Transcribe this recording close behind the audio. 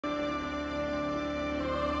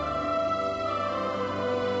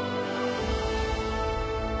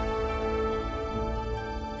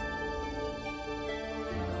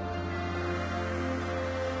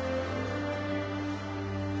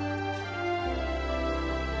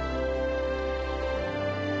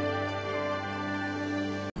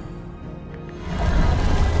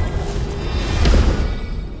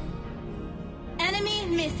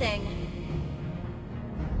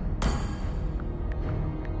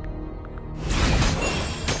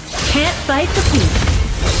Can't fight the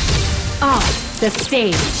beat. Off the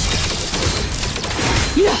stage.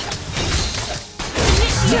 Yeah.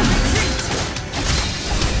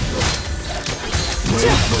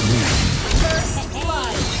 First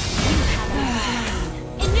blood. You have been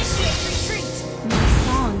slain. Initiate retreat. My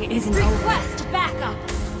song isn't over. Request backup.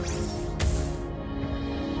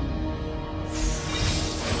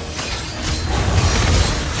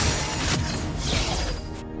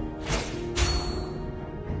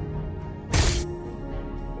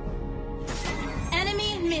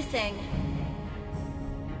 Enemy missing.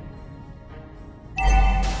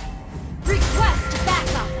 Request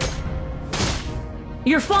backup.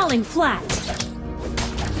 You're falling flat.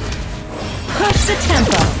 Push the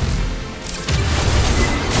tempo.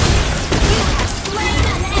 You have slain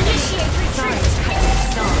an initiate retreat.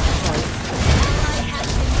 Ally has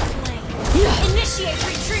been slain. Yeah. Initiate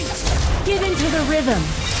retreat. Get into the rhythm.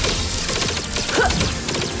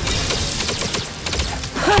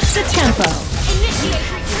 Push the tempo. Initiate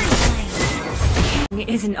retreat. It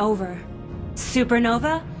isn't over.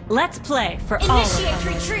 Supernova, let's play for all of Initiate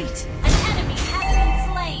them. retreat. An enemy has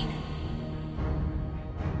been slain.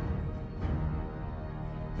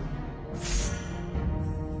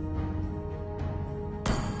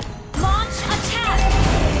 Launch attack.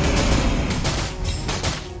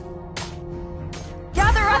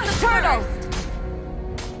 Gather up the turtles.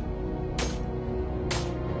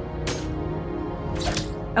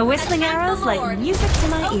 A whistling Attack the arrow's like Lord. music to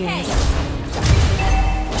my Okay. ears.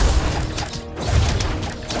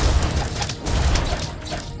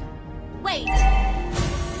 Wait.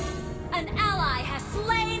 An ally has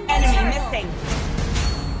slain the Enemy turtle. missing.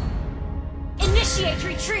 Initiate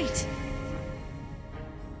retreat.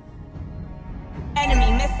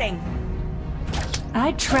 Enemy missing.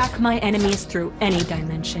 I track my enemies through any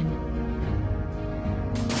dimension.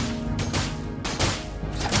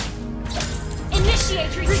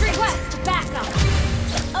 Initiate retreat. Request backup.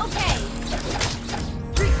 Okay.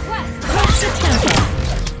 Request Push the backup. tempo.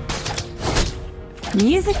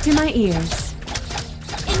 Music to my ears.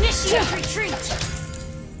 Initiate retreat.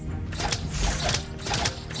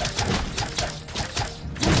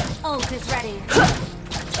 Ult is ready.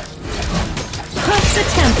 Push the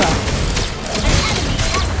tempo. An enemy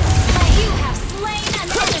has you have slain an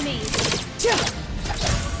enemy.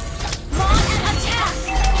 Launch attack.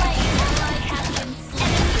 Slain ally has been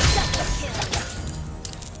slain. Enemy double kill.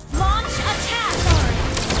 Launch attack.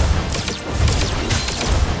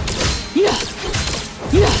 Yeah.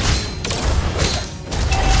 Yeah.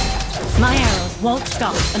 My arrows won't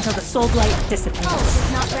stop until the soul blight Ult dissipates.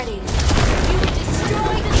 is not ready. You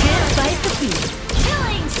destroyed the Can't turret. fight the beat.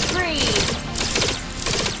 Killing spree.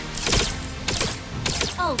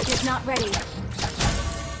 Ult is not ready.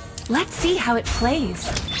 Let's see how it plays.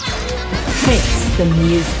 Face the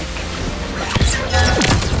music.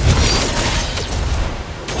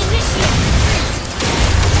 Initiate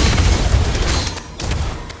retreat.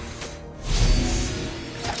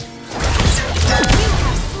 You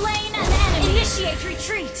have slain an enemy. Initiate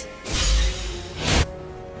retreat.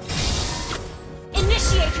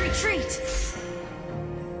 Initiate retreat.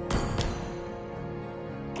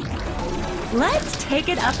 Let's take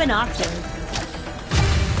it up an octave.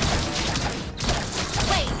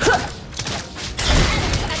 Wait.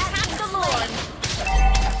 Enemy attack the Lord.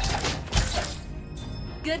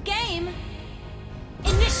 Good game.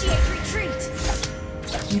 Initiate retreat.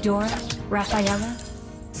 Eudora, Rafaela,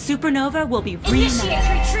 Supernova will be Initiate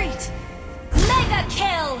reunited. retreat. Mega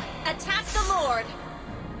kill. Attack the Lord.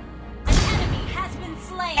 An enemy has been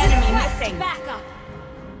slain. Enemy Request missing. backup.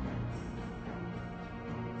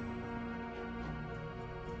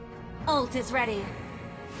 Ult is ready.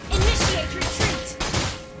 Initiate retreat.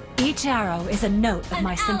 Each arrow is a note of An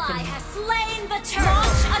my ally symphony. has slain the turtle.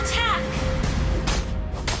 Launch attack.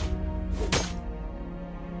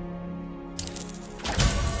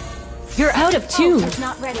 You're out of Ult tune. is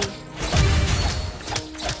not ready.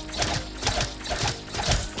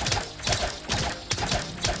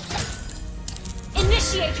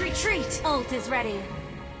 Initiate retreat. Ult is ready.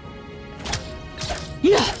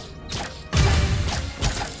 Yeah.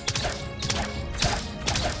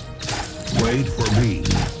 Wait for me.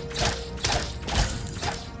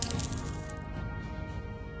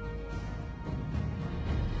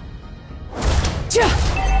 Ja.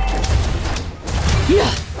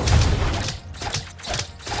 Yeah.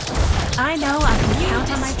 I know I can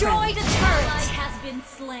count on my Destroyed friends. a turret. Ally has been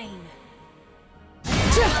slain.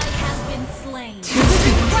 Ally has been slain.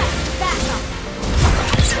 Request backup.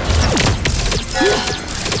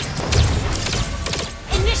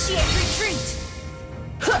 Initiate retreat.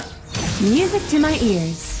 Music to my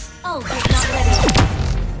ears. Ult is not ready.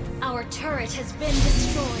 Our turret has been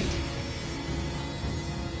destroyed.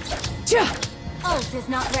 Ult is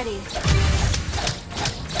not ready.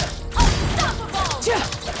 Unstoppable!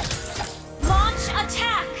 Launch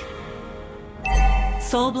attack!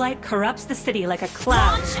 Soul Blight corrupts the city like a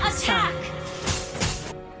cloud. Launch in the sun. attack!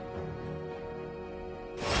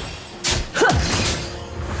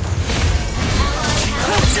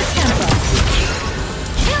 Crush the tempo.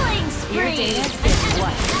 Killing Your spree! data's been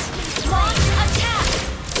wiped. Launch attack!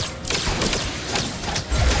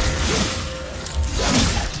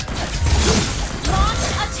 Launch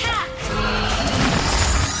attack!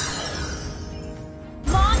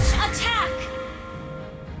 Launch attack!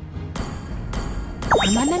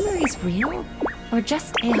 Are my memories real? Or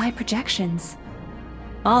just AI projections?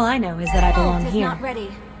 All I know is that I belong Ult is here. not ready.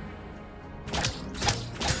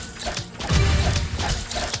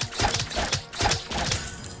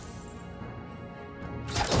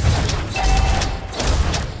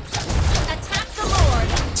 Attack the Lord!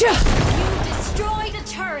 You destroyed a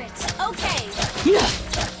turret! Okay!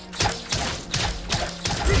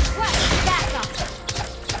 Request backup!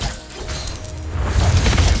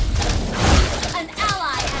 An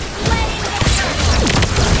ally has slain the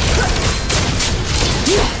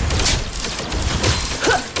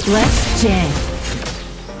turret! Let's jam.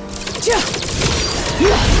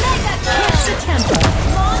 Mega Crush the kill! tempo.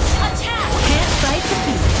 Launch attack! Can't fight the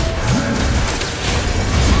beat.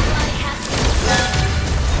 Ally has been slain!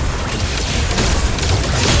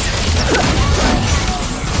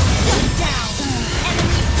 Shut down!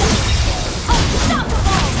 Enemy double kill!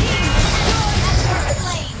 Unstoppable! Team destroyed a turret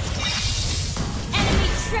lane! Enemy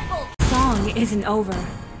triple! Song isn't over.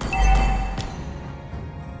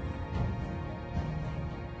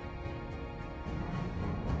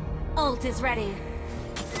 Ult is ready.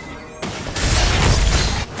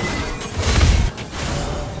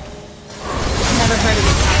 Never heard of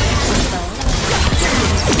it.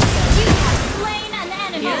 You have slain an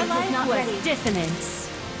enemy! Your Ult is life not was ready. dissonance.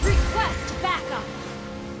 Request backup!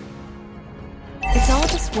 It's all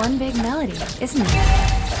just one big melody, isn't it?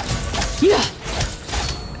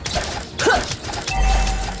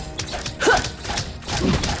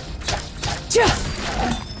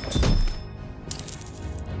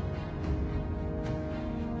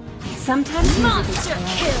 Sometimes music is Monster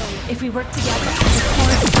chaotic. kill! If we work together, the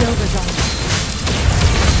chorus will resolve.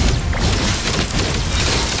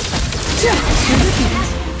 To the beat. You have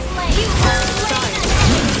slain an enemy!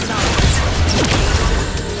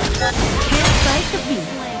 Can't fight the beat.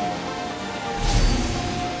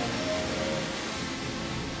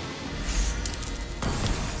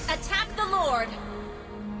 Attack the Lord!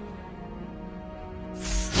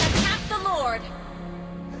 Attack the Lord!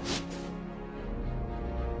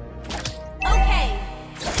 Okay!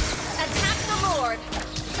 Attack the Lord!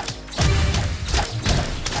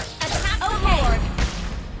 Attack the Lord!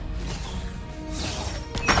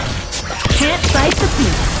 Can't fight the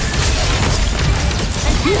beat.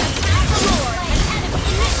 Attack the Lord! An enemy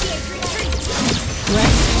initiates retreat!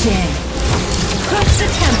 Let's jam. Crush the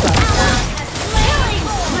tempo. Has slain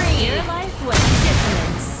spree! Your life was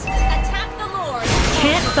dissonance. Attack the Lord!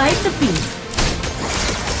 Can't fight the beat.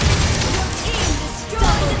 Team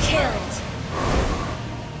destroyed the turret!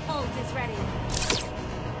 Ult is ready.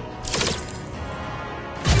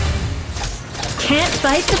 Can't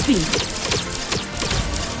fight the beat.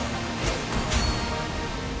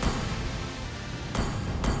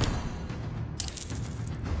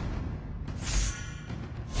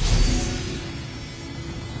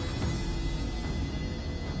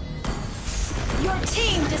 Your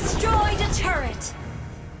team destroyed a turret!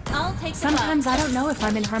 I'll take the Sometimes I don't know if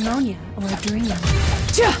I'm in harmonia or a dream.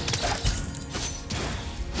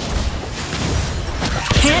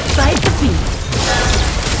 Can't fight the beat.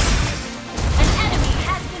 An enemy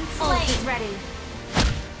has been slain! Ult is ready.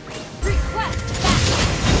 Request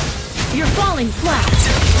backup! You're falling flat.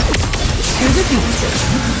 To the beat.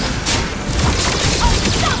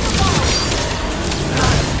 Unstoppable!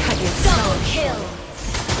 Cut your Double soul. kill!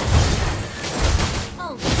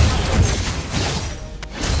 Ult is not ready.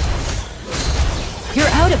 You're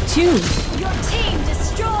out of tune. Your team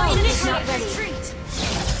destroyed Initiate retreat!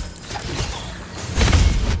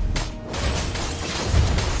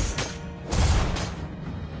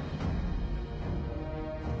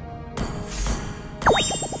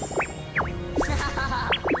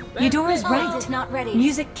 Eudora's Ult right. is not ready.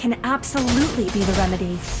 Music can absolutely be the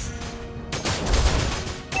remedy.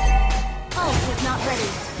 Ult is not ready.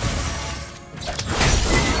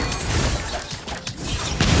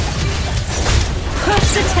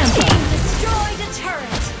 Crush the tempo. Team destroyed a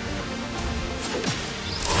turret!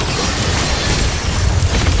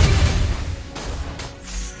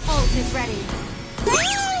 Ult is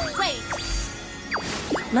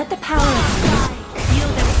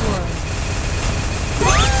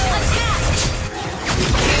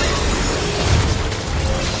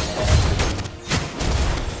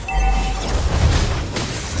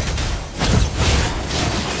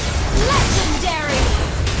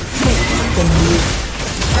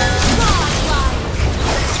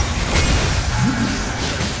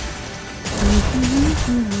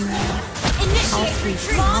Initiate three retreat.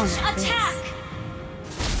 strong Launch at this. attack.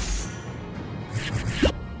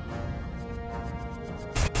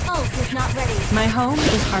 Pulse is not ready. My home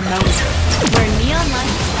is harmonious, where neon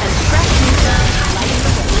lights and fresh